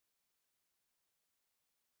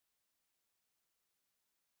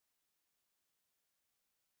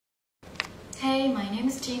Hey, my name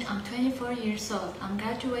is Jin. I'm 24 years old. I'm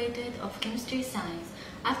graduated of chemistry science.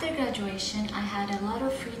 After graduation, I had a lot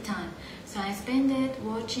of free time, so I spent it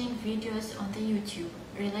watching videos on the YouTube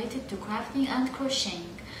related to crafting and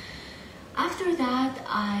crocheting. After that,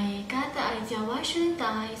 I got the idea, why shouldn't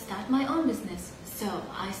I start my own business? So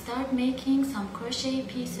I started making some crochet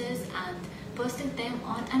pieces and posted them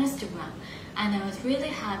on Instagram, and I was really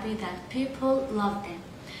happy that people loved them.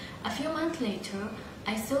 A few months later,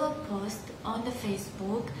 I saw a post on the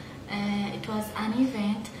Facebook. It was an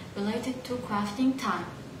event related to crafting time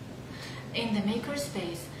in the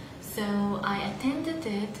Makerspace. So I attended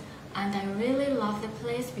it, and I really loved the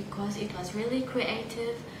place because it was really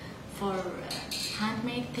creative for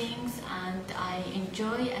handmade things, and I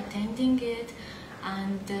enjoy attending it.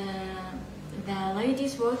 And the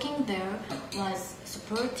ladies working there was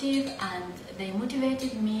supportive, and they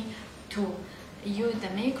motivated me to use the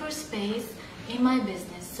Makerspace in my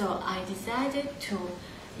business. So I decided to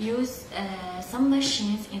use some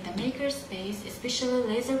machines in the Makerspace, especially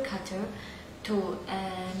laser cutter, to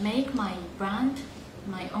make my brand,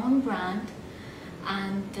 my own brand,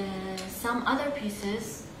 and some other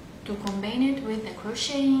pieces to combine it with the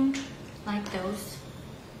crocheting, like those.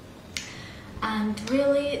 And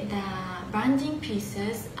really, the branding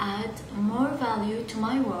pieces add more value to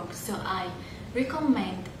my work, so I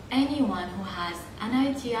recommend anyone who has an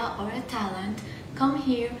idea or a talent, come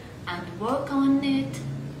here and work on it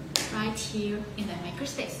right here in the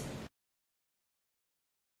Makerspace.